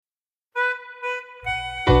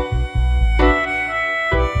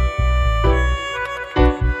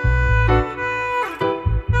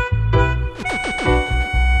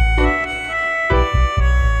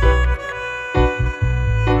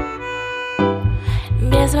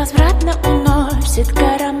безвозвратно уносит к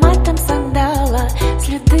ароматам сандала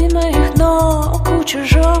следы моих ног у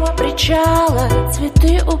чужого причала,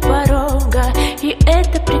 цветы у порога, и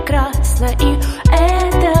это прекрасно, и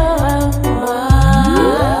это мало.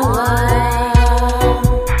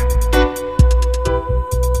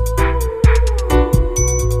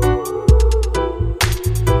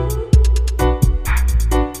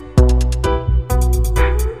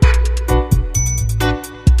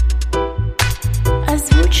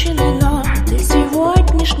 Озвучены ноты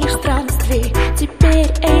сегодняшних странствий. Теперь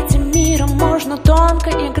этим миром можно тонко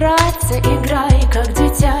играться. Играй, как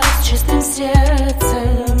дитя с чистым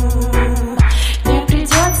сердцем. Не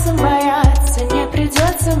придется бояться, не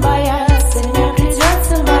придется бояться, не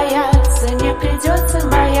придется бояться, не придется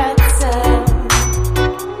бояться.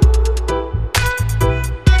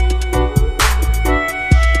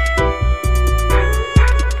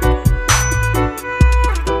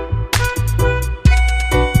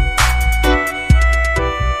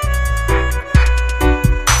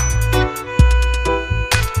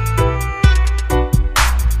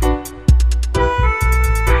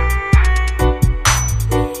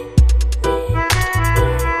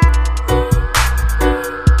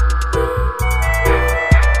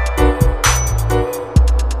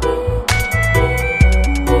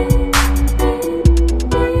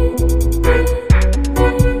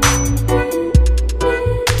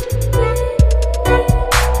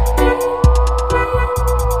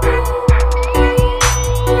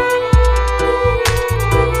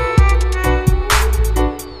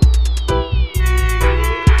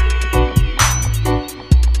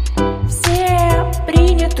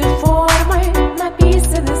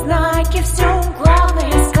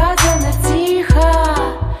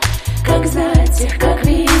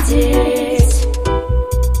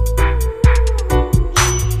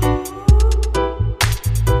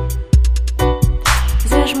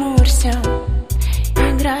 Зажмурься,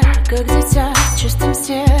 играй, как дитя с чистым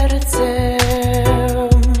сердцем.